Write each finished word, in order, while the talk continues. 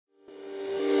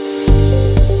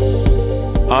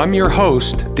I'm your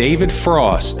host, David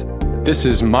Frost. This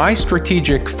is my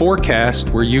strategic forecast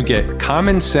where you get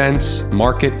common sense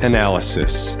market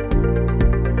analysis.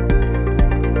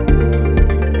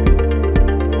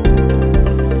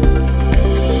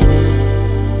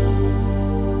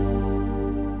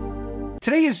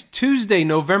 Today is Tuesday,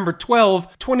 November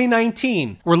 12,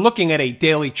 2019. We're looking at a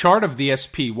daily chart of the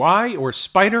SPY, or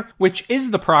SPDR, which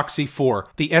is the proxy for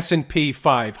the S&P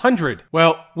 500.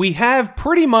 Well, we have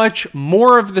pretty much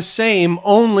more of the same,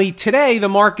 only today the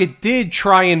market did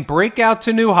try and break out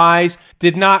to new highs,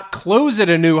 did not close at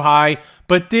a new high,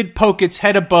 but did poke its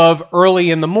head above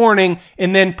early in the morning,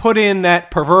 and then put in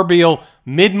that proverbial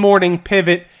mid-morning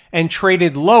pivot and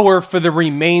traded lower for the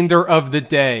remainder of the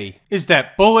day. Is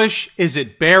that bullish? Is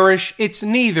it bearish? It's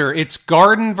neither. It's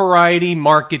garden variety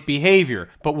market behavior.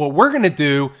 But what we're going to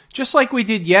do, just like we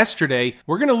did yesterday,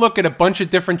 we're going to look at a bunch of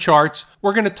different charts.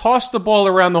 We're going to toss the ball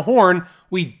around the horn.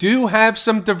 We do have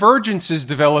some divergences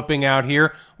developing out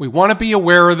here. We want to be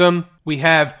aware of them. We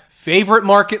have favorite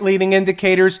market leading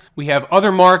indicators. We have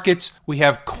other markets. We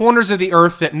have corners of the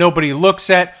earth that nobody looks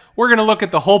at. We're going to look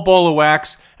at the whole ball of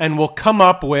wax, and we'll come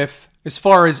up with, as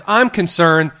far as I'm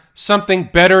concerned,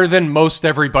 something better than most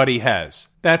everybody has.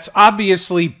 That's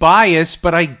obviously bias,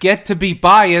 but I get to be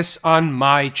biased on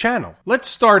my channel. Let's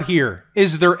start here.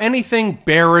 Is there anything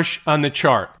bearish on the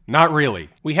chart? Not really.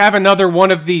 We have another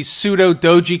one of these pseudo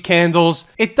doji candles.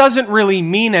 It doesn't really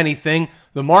mean anything.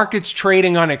 The market's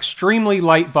trading on extremely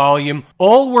light volume.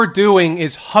 All we're doing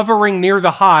is hovering near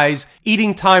the highs,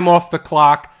 eating time off the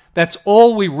clock. That's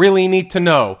all we really need to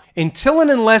know. Until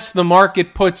and unless the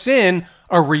market puts in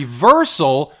a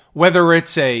reversal, whether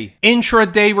it's a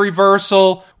intraday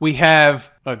reversal, we have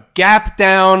a gap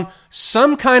down,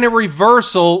 some kind of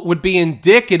reversal would be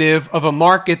indicative of a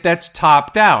market that's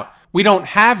topped out. We don't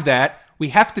have that. We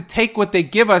have to take what they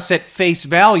give us at face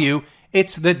value.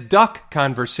 It's the duck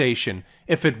conversation.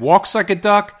 If it walks like a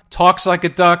duck, talks like a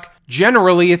duck,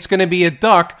 generally it's going to be a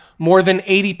duck more than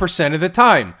 80% of the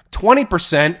time.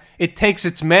 20%, it takes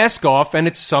its mask off and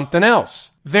it's something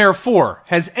else. Therefore,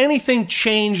 has anything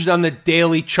changed on the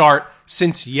daily chart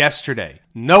since yesterday?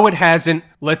 No, it hasn't.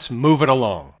 Let's move it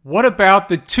along. What about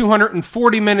the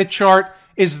 240-minute chart?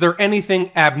 Is there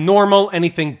anything abnormal,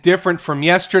 anything different from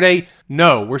yesterday?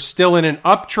 No, we're still in an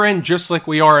uptrend just like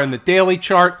we are in the daily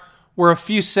chart. We're a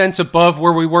few cents above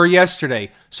where we were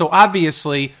yesterday, so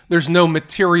obviously there's no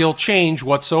material change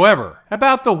whatsoever.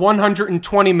 About the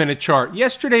 120-minute chart,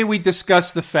 yesterday we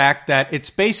discussed the fact that it's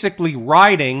basically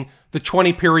riding the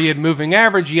 20-period moving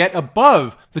average, yet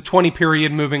above the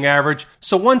 20-period moving average.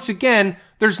 So once again,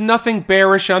 there's nothing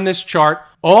bearish on this chart.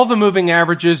 All the moving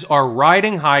averages are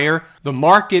riding higher. The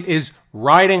market is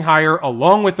riding higher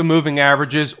along with the moving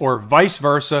averages, or vice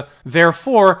versa.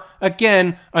 Therefore,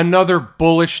 again, another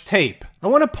bullish tape. I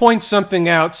want to point something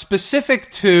out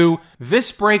specific to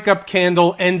this breakup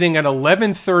candle ending at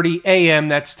 11:30 a.m.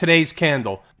 That's today's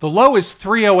candle. The low is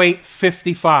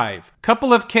 308.55.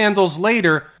 Couple of candles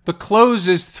later, the close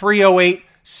is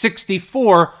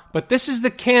 308.64, but this is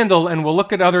the candle, and we'll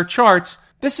look at other charts.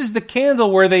 This is the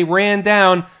candle where they ran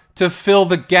down to fill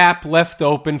the gap left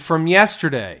open from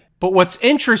yesterday. But what's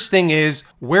interesting is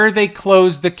where they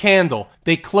closed the candle.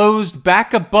 They closed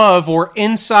back above or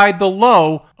inside the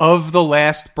low of the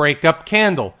last breakup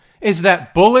candle. Is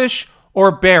that bullish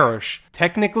or bearish?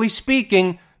 Technically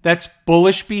speaking, that's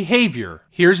bullish behavior.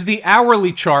 Here's the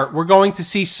hourly chart. We're going to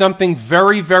see something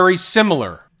very, very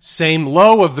similar. Same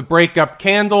low of the breakup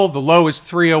candle. The low is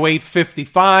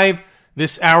 308.55.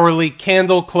 This hourly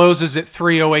candle closes at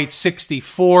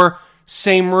 308.64.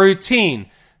 Same routine.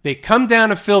 They come down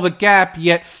to fill the gap,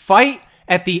 yet fight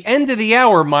at the end of the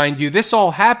hour, mind you. This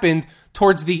all happened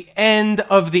towards the end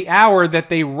of the hour that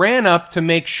they ran up to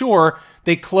make sure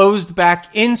they closed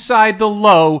back inside the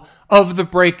low of the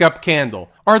breakup candle.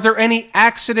 Are there any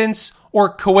accidents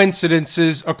or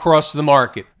coincidences across the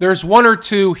market? There's one or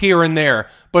two here and there,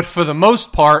 but for the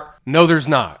most part, no, there's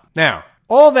not. Now,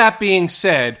 all that being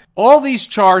said, all these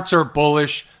charts are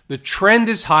bullish. The trend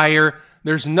is higher.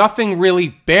 There's nothing really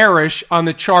bearish on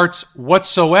the charts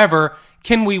whatsoever.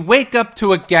 Can we wake up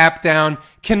to a gap down?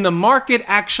 Can the market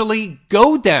actually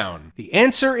go down? The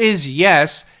answer is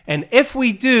yes, and if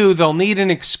we do, they'll need an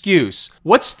excuse.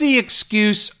 What's the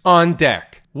excuse on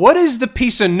deck? What is the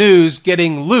piece of news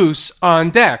getting loose on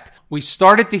deck? We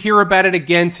started to hear about it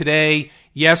again today,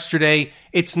 yesterday.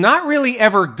 It's not really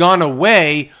ever gone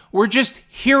away. We're just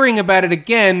hearing about it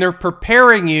again. They're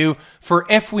preparing you for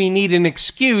if we need an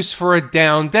excuse for a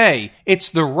down day. It's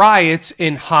the riots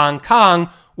in Hong Kong,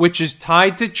 which is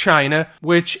tied to China,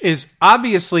 which is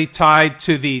obviously tied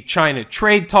to the China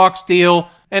trade talks deal.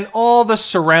 and all the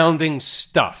surrounding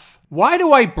stuff. Why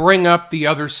do I bring up the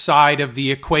other side of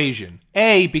the equation?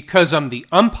 A, because I'm the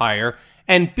umpire,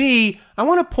 and B, I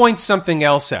want to point something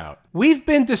else out. We've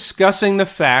been discussing the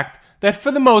fact that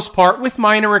for the most part, with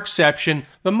minor exception,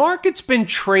 the market's been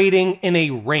trading in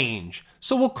a range.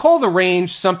 So we'll call the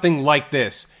range something like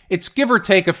this. It's give or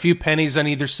take a few pennies on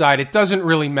either side. It doesn't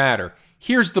really matter.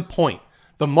 Here's the point.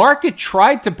 The market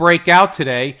tried to break out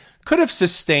today, could have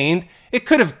sustained, it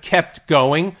could have kept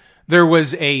going. There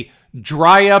was a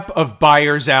dry up of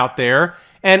buyers out there,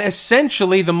 and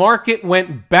essentially the market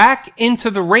went back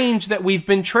into the range that we've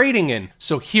been trading in.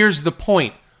 So here's the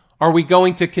point. Are we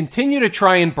going to continue to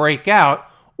try and break out,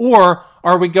 or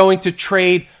are we going to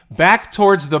trade back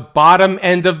towards the bottom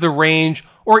end of the range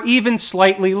or even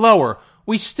slightly lower?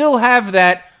 We still have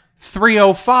that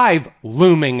 305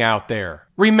 looming out there.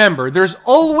 Remember, there's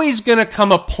always going to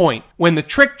come a point when the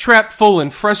trick, trap, fool,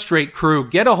 and frustrate crew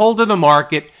get a hold of the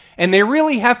market and they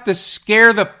really have to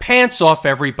scare the pants off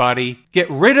everybody, get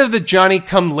rid of the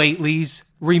Johnny-come-latelys,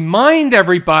 remind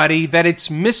everybody that it's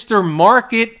Mr.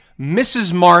 Market,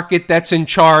 Mrs. Market that's in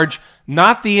charge,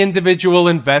 not the individual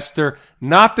investor,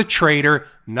 not the trader,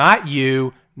 not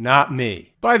you, not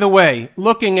me. By the way,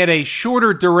 looking at a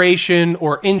shorter duration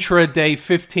or intraday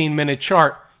 15-minute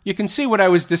chart, you can see what I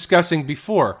was discussing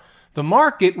before. The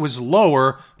market was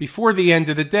lower before the end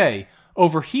of the day.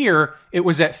 Over here, it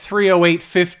was at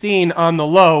 308.15 on the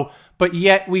low, but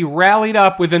yet we rallied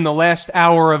up within the last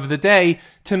hour of the day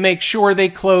to make sure they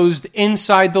closed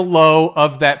inside the low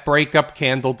of that breakup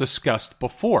candle discussed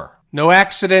before. No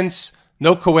accidents,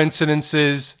 no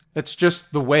coincidences. That's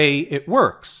just the way it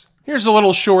works. Here's a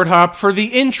little short hop for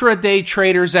the intraday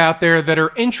traders out there that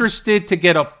are interested to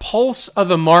get a pulse of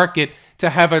the market, to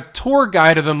have a tour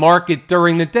guide of the market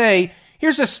during the day.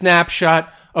 Here's a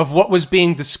snapshot of what was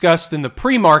being discussed in the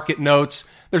pre-market notes.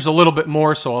 There's a little bit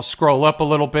more, so I'll scroll up a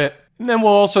little bit. And then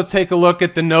we'll also take a look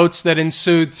at the notes that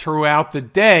ensued throughout the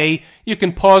day. You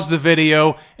can pause the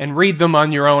video and read them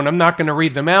on your own. I'm not going to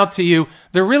read them out to you.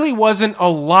 There really wasn't a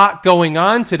lot going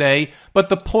on today, but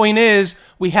the point is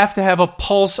we have to have a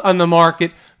pulse on the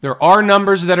market. There are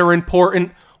numbers that are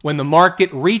important. When the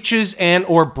market reaches and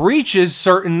or breaches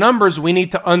certain numbers, we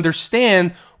need to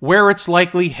understand where it's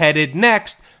likely headed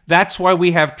next. That's why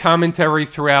we have commentary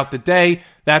throughout the day.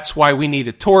 That's why we need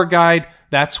a tour guide.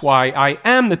 That's why I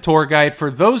am the tour guide for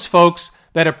those folks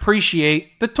that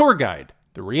appreciate the tour guide.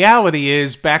 The reality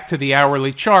is, back to the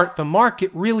hourly chart, the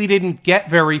market really didn't get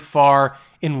very far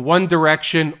in one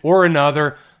direction or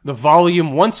another. The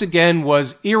volume, once again,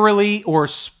 was eerily or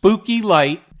spooky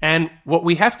light. And what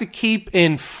we have to keep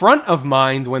in front of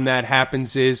mind when that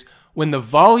happens is when the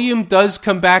volume does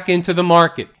come back into the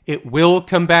market, it will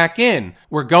come back in.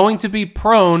 We're going to be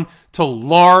prone to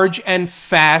large and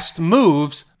fast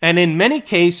moves, and in many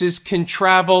cases can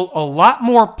travel a lot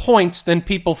more points than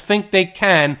people think they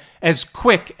can as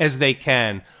quick as they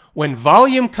can. When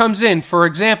volume comes in, for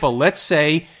example, let's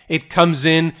say it comes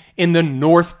in the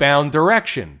northbound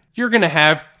direction, you're going to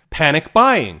have panic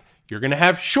buying. You're going to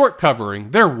have short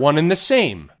covering. They're one and the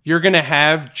same. You're going to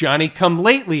have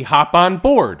Johnny-come-lately hop on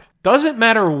board. Doesn't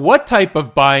matter what type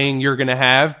of buying you're going to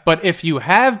have, but if you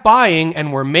have buying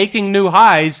and we're making new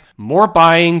highs, more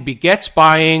buying begets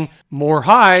buying, more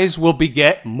highs will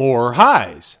beget more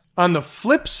highs. On the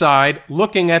flip side,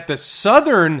 looking at the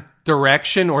southern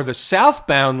direction or the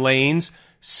southbound lanes,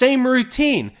 same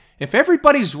routine. If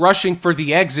everybody's rushing for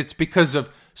the exits because of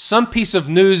some piece of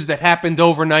news that happened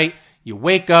overnight, you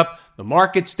wake up, the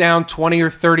market's down 20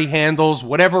 or 30 handles,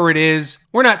 whatever it is.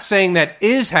 We're not saying that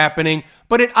is happening,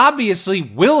 but it obviously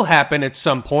will happen at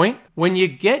some point. When you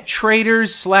get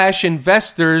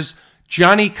traders/investors,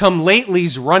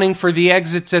 Johnny-come-latelys running for the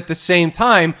exits at the same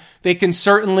time, they can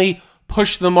certainly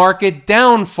push the market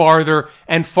down farther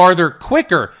and farther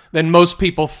quicker than most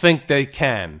people think they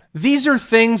can. These are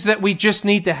things that we just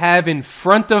need to have in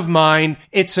front of mind.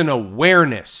 It's an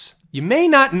awareness. You may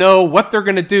not know what they're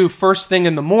going to do first thing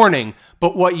in the morning,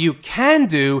 but what you can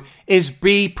do is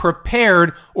be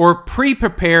prepared or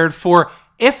pre-prepared for,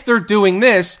 if they're doing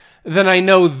this, then I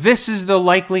know this is the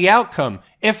likely outcome.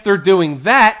 If they're doing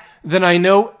that, then I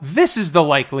know this is the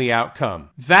likely outcome.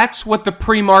 That's what the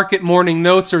pre-market morning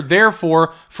notes are there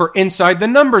for Inside the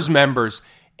Numbers members.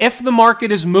 If the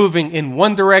market is moving in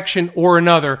one direction or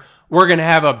another, we're going to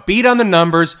have a beat on the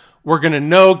numbers. We're going to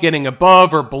know getting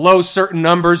above or below certain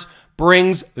numbers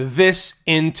brings this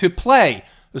into play,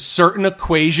 a certain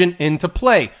equation into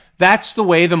play. That's the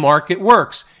way the market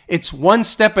works. It's one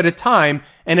step at a time,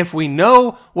 and if we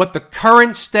know what the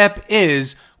current step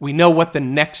is, we know what the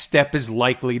next step is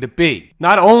likely to be.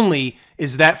 Not only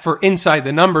is that for Inside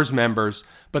the Numbers members,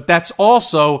 but that's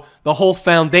also the whole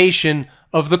foundation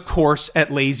of the course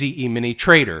at Lazy E-mini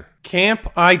Trader.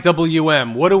 Camp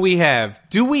IWM, what do we have?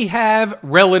 Do we have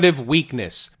relative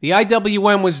weakness? The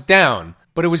IWM was down,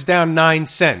 but it was down 9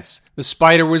 cents. The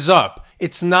Spider was up.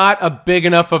 It's not a big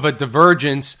enough of a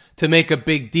divergence to make a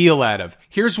big deal out of.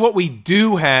 Here's what we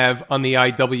do have on the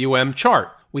IWM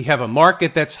chart. We have a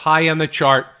market that's high on the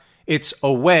chart. It's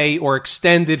away or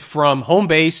extended from home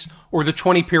base or the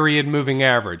 20-period moving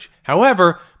average.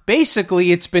 However,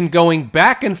 basically, it's been going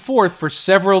back and forth for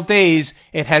several days.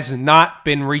 It has not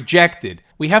been rejected.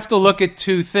 We have to look at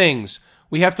two things.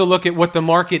 We have to look at what the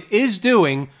market is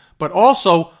doing, but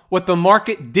also what the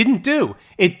market didn't do.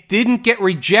 It didn't get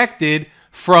rejected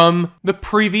from the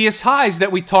previous highs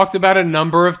that we talked about a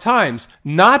number of times.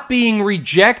 Not being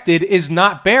rejected is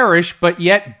not bearish, but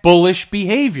yet bullish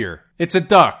behavior. It's a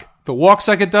duck. If it walks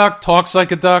like a duck, talks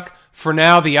like a duck, for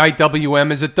now the IWM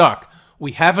is a duck.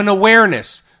 We have an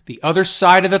awareness. The other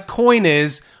side of the coin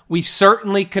is we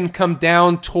certainly can come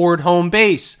down toward home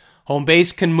base. Home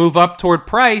base can move up toward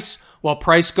price while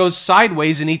price goes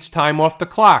sideways and eats time off the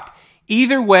clock.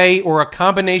 Either way, or a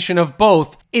combination of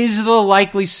both, is the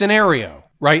likely scenario.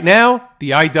 Right now, the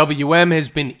IWM has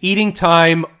been eating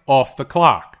time off the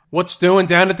clock. What's doing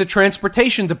down at the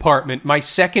transportation department? My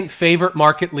second favorite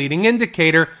market leading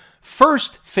indicator.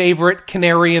 First favorite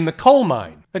canary in the coal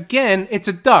mine. Again, it's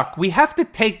a duck. We have to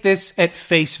take this at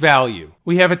face value.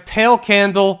 We have a tail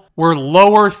candle. We're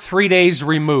lower 3 days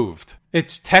removed.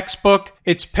 It's textbook.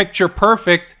 It's picture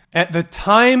perfect. At the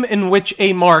time in which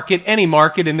a market, any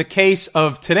market, in the case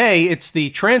of today, it's the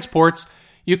transports,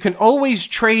 you can always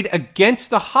trade against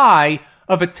the high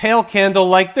of a tail candle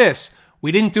like this.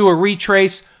 We didn't do a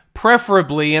retrace,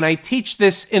 preferably, and I teach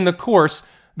this in the course,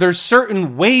 there's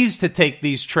certain ways to take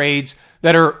these trades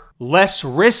that are less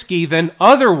risky than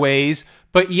other ways,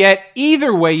 but yet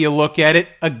either way you look at it,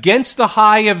 against the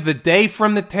high of the day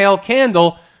from the tail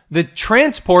candle, the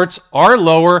transports are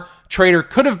lower. Trader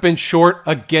could have been short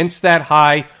against that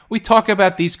high. We talk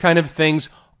about these kind of things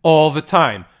all the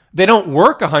time. They don't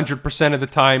work 100% of the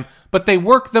time, but they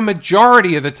work the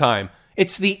majority of the time.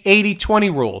 It's the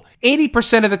 80-20 rule.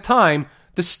 80% of the time,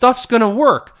 the stuff's going to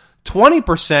work.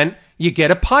 20%, you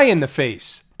get a pie in the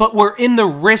face. But we're in the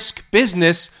risk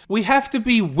business. We have to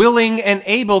be willing and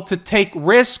able to take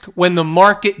risk when the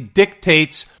market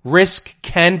dictates risk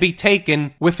can be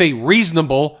taken with a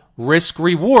reasonable risk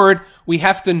reward. We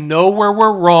have to know where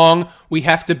we're wrong. We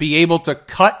have to be able to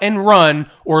cut and run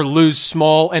or lose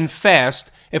small and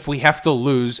fast if we have to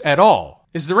lose at all.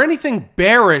 Is there anything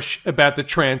bearish about the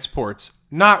transports?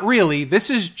 Not really. This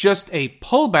is just a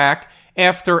pullback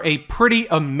after a pretty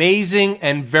amazing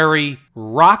and very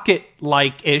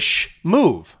rocket-like-ish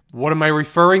move. What am I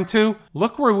referring to?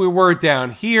 Look where we were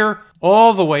down here,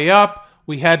 all the way up.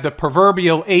 We had the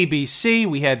proverbial ABC.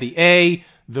 We had the A,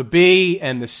 the B,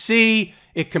 and the C.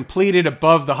 It completed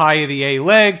above the high of the A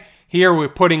leg. Here we're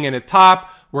putting in a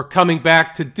top. We're coming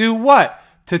back to do what?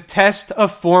 To test a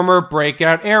former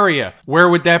breakout area. Where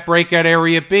would that breakout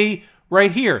area be?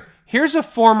 Right here. Here's a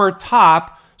former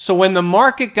top. So when the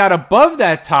market got above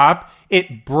that top,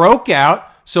 it broke out.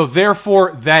 So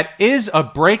therefore, that is a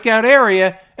breakout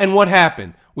area. And what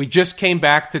happened? We just came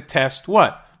back to test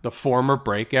what? The former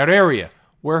breakout area.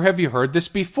 Where have you heard this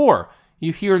before?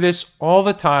 You hear this all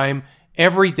the time,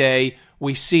 every day.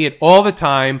 We see it all the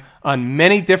time on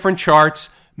many different charts,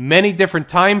 many different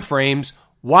time frames.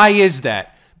 Why is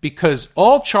that? Because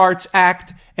all charts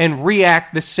act and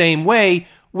react the same way,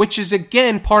 which is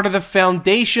again part of the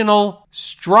foundational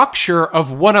structure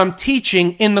of what I'm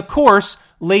teaching in the course,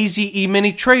 Lazy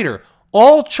E-mini Trader.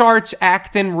 All charts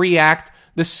act and react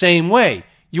the same way.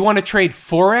 You want to trade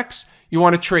Forex? You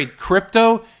want to trade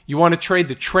crypto? You want to trade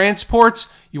the transports?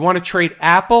 You want to trade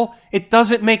Apple? It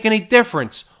doesn't make any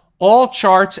difference. All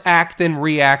charts act and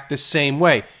react the same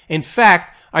way. In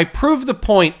fact, I prove the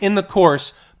point in the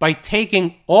course by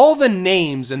taking all the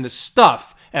names and the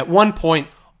stuff at one point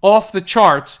off the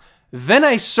charts. Then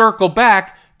I circle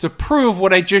back to prove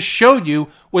what I just showed you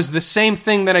was the same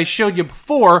thing that I showed you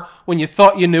before when you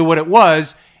thought you knew what it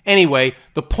was. Anyway,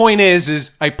 the point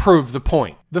is I proved the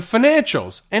point. The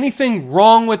financials. Anything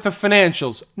wrong with the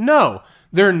financials? No.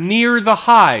 They're near the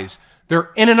highs.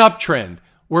 They're in an uptrend.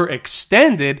 We're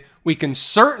extended. We can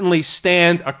certainly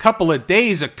stand a couple of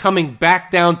days of coming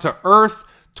back down to earth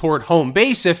toward home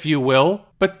base, if you will.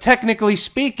 But technically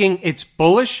speaking, it's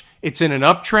bullish. It's in an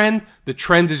uptrend. The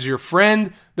trend is your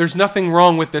friend. There's nothing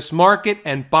wrong with this market.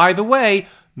 And by the way,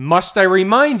 must I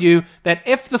remind you that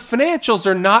if the financials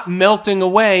are not melting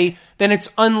away, then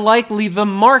it's unlikely the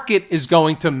market is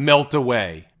going to melt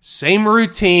away. Same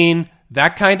routine,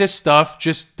 that kind of stuff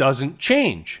just doesn't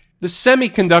change. The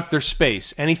semiconductor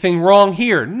space, anything wrong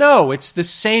here? No, it's the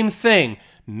same thing.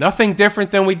 Nothing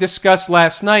different than we discussed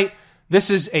last night. This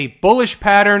is a bullish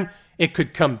pattern. It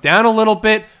could come down a little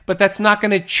bit, but that's not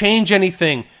going to change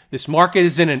anything. This market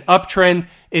is in an uptrend.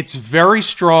 It's very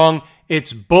strong.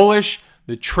 It's bullish.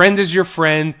 The trend is your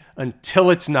friend until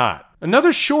it's not.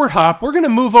 Another short hop, we're going to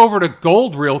move over to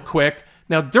gold real quick.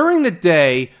 Now, during the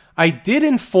day, I did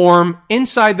inform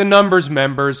Inside the Numbers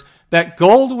members that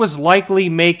gold was likely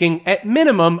making at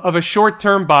minimum of a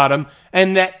short-term bottom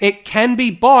and that it can be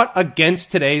bought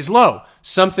against today's low,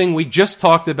 something we just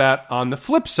talked about on the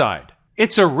flip side.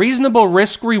 It's a reasonable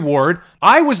risk reward.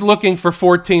 I was looking for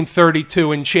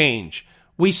 1432 and change.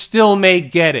 We still may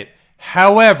get it.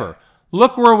 However,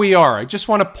 look where we are. I just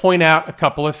want to point out a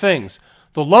couple of things.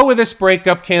 The low of this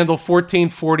breakup candle,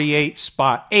 1448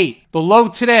 spot 8. The low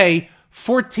today,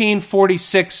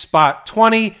 1446 spot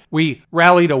 20. We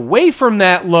rallied away from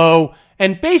that low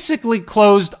and basically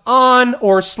closed on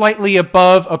or slightly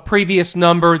above a previous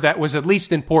number that was at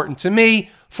least important to me,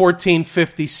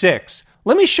 1456.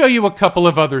 Let me show you a couple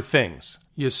of other things.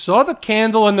 You saw the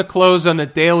candle and the close on the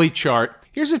daily chart.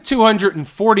 Here's a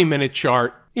 240-minute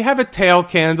chart. You have a tail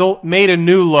candle, made a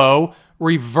new low,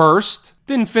 reversed,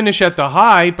 didn't finish at the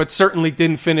high, but certainly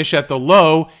didn't finish at the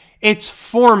low. It's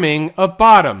forming a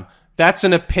bottom. That's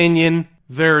an opinion.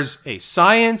 There's a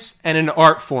science and an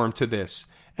art form to this.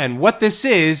 And what this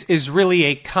is really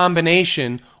a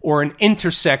combination or an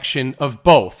intersection of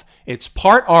both. It's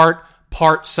part art,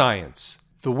 part science.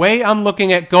 The way I'm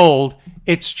looking at gold,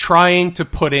 it's trying to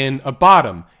put in a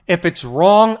bottom. If it's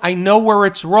wrong, I know where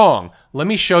it's wrong. Let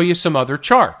me show you some other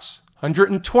charts.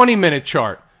 120-minute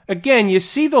chart. Again, you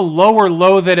see the lower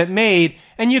low that it made,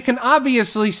 and you can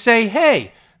obviously say,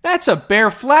 hey, that's a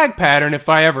bear flag pattern if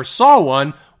I ever saw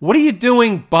one. What are you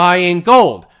doing buying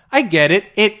gold? I get it.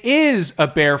 It is a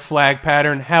bear flag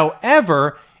pattern.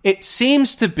 However, it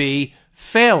seems to be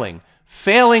failing.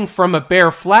 Failing from a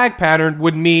bear flag pattern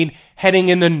would mean heading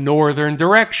in the northern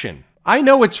direction. I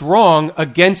know it's wrong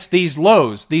against these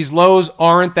lows. These lows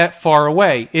aren't that far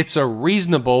away. It's a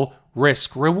reasonable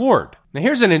risk reward. Now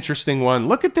here's an interesting one.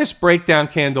 Look at this breakdown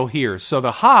candle here. So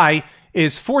the high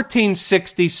is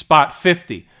 1460 spot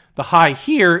 50. The high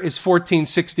here is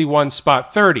 1461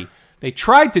 spot 30. They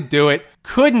tried to do it,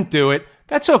 couldn't do it.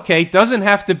 That's okay. Doesn't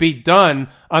have to be done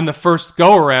on the first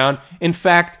go around. In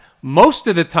fact, most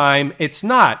of the time it's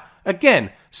not.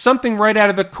 Again, something right out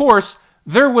of the course.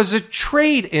 There was a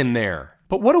trade in there.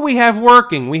 But what do we have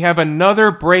working? We have another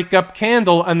breakup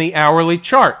candle on the hourly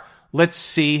chart. Let's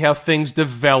see how things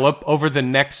develop over the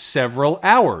next several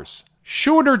hours.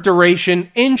 Shorter duration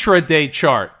intraday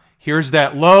chart. Here's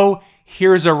that low.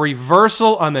 Here's a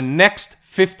reversal on the next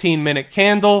 15-minute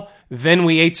candle. Then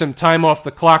we ate some time off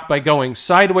the clock by going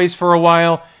sideways for a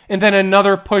while. And then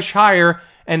another push higher.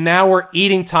 And now we're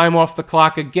eating time off the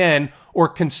clock again or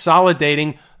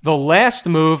consolidating the last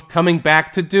move, coming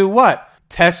back to do what?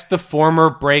 Test the former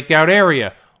breakout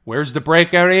area. Where's the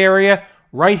breakout area?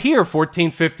 Right here,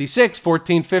 1456,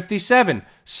 1457,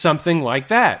 something like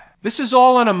that. This is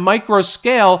all on a micro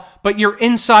scale, but you're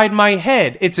inside my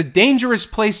head. It's a dangerous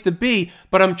place to be,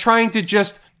 but I'm trying to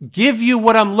just give you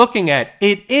what I'm looking at.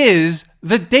 It is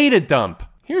the data dump.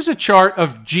 Here's a chart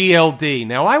of GLD.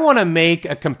 Now, I want to make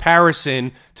a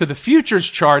comparison to the futures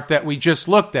chart that we just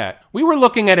looked at. We were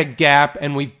looking at a gap,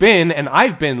 and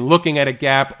I've been looking at a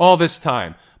gap all this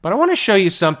time. But I want to show you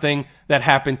something that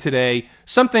happened today,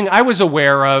 something I was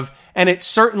aware of, and it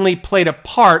certainly played a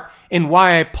part in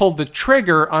why I pulled the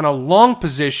trigger on a long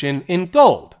position in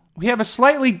gold. We have a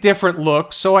slightly different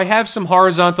look, so I have some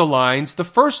horizontal lines. The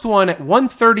first one at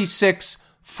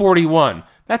 136.41.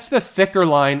 That's the thicker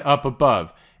line up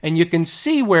above. And you can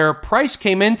see where price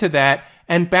came into that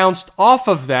and bounced off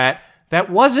of that. That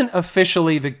wasn't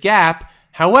officially the gap.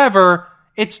 However,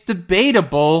 it's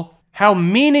debatable how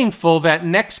meaningful that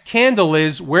next candle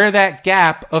is where that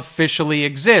gap officially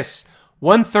exists.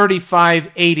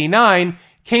 135.89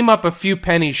 came up a few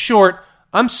pennies short.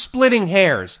 I'm splitting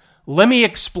hairs. Let me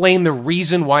explain the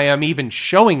reason why I'm even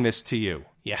showing this to you.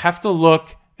 You have to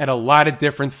look at a lot of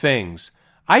different things.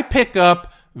 I pick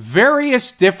up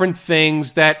various different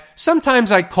things that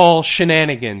sometimes I call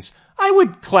shenanigans. I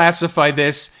would classify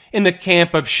this in the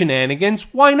camp of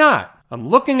shenanigans. Why not? I'm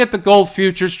looking at the gold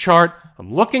futures chart.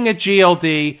 I'm looking at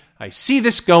GLD. I see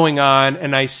this going on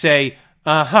and I say,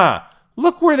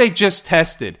 look where they just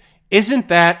tested. Isn't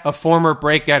that a former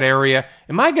breakout area?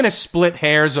 Am I going to split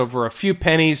hairs over a few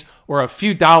pennies or a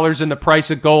few dollars in the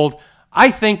price of gold? I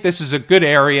think this is a good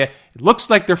area. It looks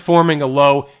like they're forming a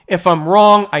low. If I'm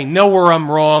wrong, I know where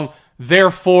I'm wrong.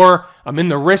 Therefore, I'm in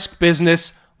the risk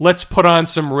business. Let's put on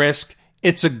some risk.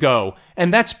 It's a go.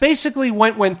 And that's basically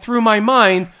what went through my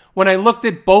mind when I looked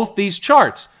at both these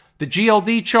charts. The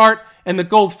GLD chart and the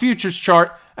gold futures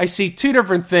chart. I see two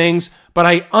different things, but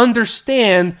I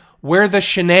understand where the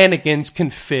shenanigans can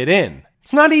fit in.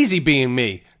 It's not easy being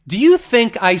me. Do you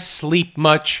think I sleep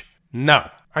much? No.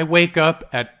 I wake up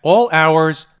at all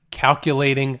hours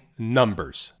calculating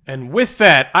numbers. And with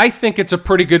that, I think it's a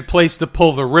pretty good place to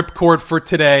pull the ripcord for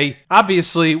today.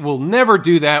 Obviously, we'll never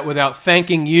do that without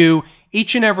thanking you,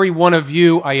 each and every one of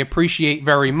you. I appreciate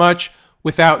very much.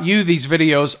 Without you, these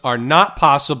videos are not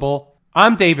possible.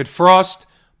 I'm David Frost,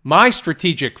 My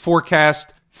Strategic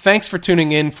Forecast. Thanks for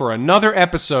tuning in for another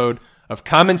episode of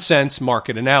Common Sense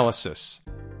Market Analysis.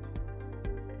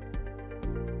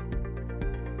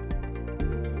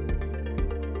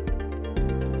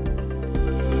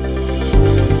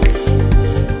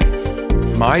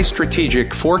 My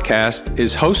Strategic Forecast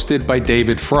is hosted by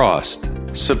David Frost.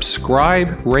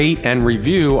 Subscribe, rate, and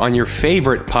review on your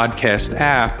favorite podcast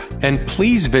app, and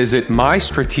please visit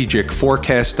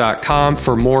mystrategicforecast.com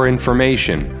for more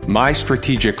information. My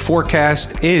Strategic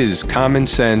Forecast is common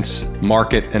sense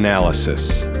market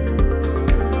analysis.